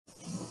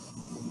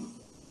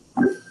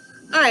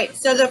All right,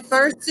 so the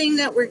first thing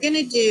that we're going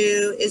to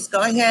do is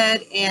go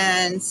ahead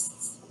and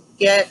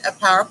get a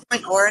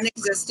PowerPoint or an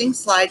existing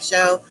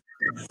slideshow.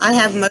 I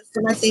have most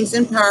of my things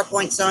in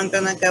PowerPoint, so I'm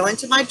going to go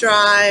into my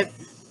drive.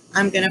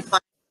 I'm going to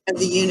find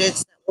the units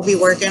that we'll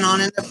be working on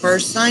in the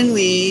first 9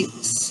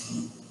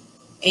 weeks,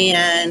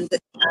 and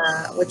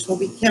which will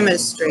be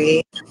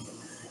chemistry.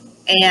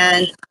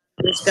 And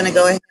I'm just going to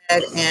go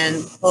ahead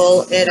and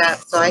pull it up.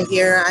 So I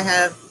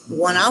have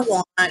one I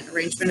want,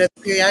 arrangement of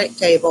the periodic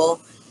table,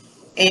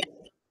 and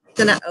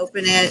I'm going to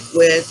open it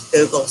with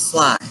Google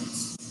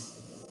Slides.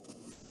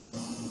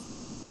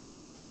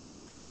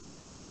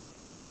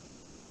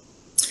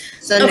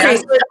 So okay,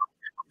 so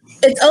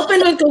it's open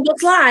with Google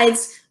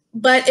Slides,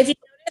 but if you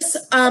notice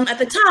at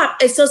the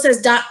top, it still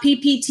says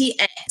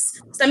 .pptx.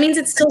 So that means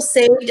it's still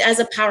saved as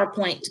a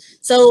PowerPoint.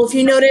 So if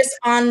you notice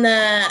on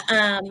the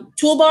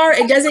toolbar,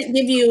 it doesn't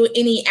give you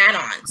any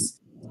add-ons.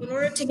 In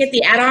order to get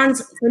the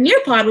add-ons for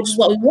Nearpod, which is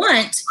what we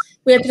want,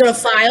 we have to go to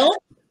File,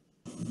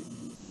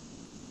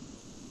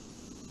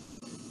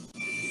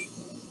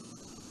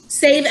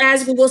 Save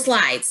as Google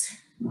Slides,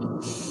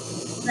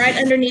 right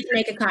underneath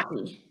Make a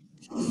Copy.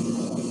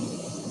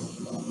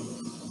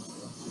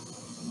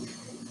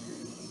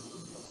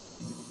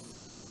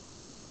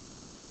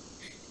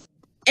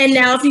 And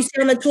now if you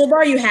see on the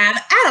toolbar, you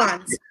have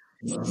add-ons.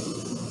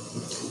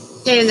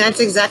 Okay, and that's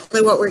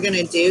exactly what we're going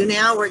to do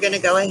now. We're going to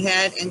go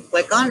ahead and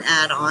click on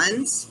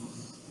add-ons,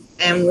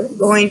 and we're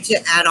going to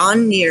add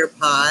on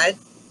Nearpod.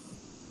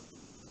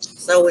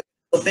 So we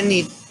open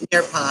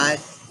Nearpod,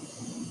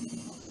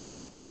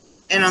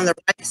 and on the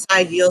right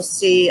side, you'll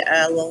see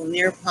a little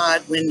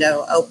Nearpod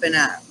window open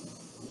up.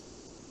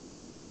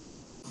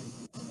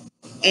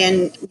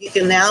 And you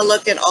can now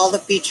look at all the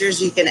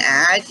features you can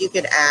add. You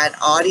could add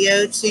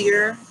audio to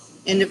your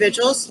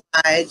individual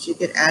slides. You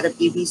could add a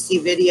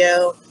BBC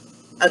video,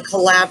 a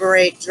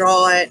collaborate,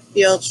 draw it,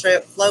 field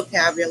trip,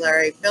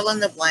 vocabulary, fill in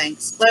the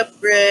blanks, flip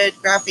grid,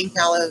 graphing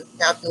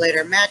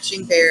calculator,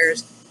 matching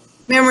pairs,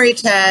 memory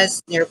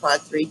test, Nearpod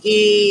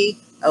 3D,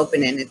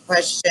 open-ended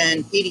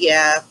question,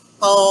 PDF,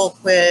 poll,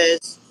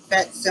 quiz,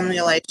 pet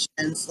simulation,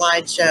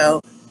 slideshow,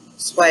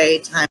 sway,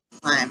 time,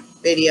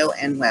 video,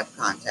 and web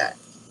content.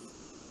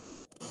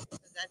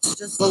 That's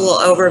just a little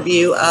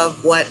overview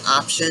of what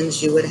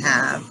options you would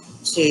have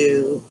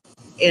to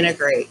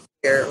integrate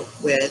here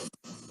with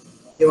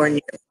your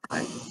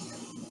Nearpod.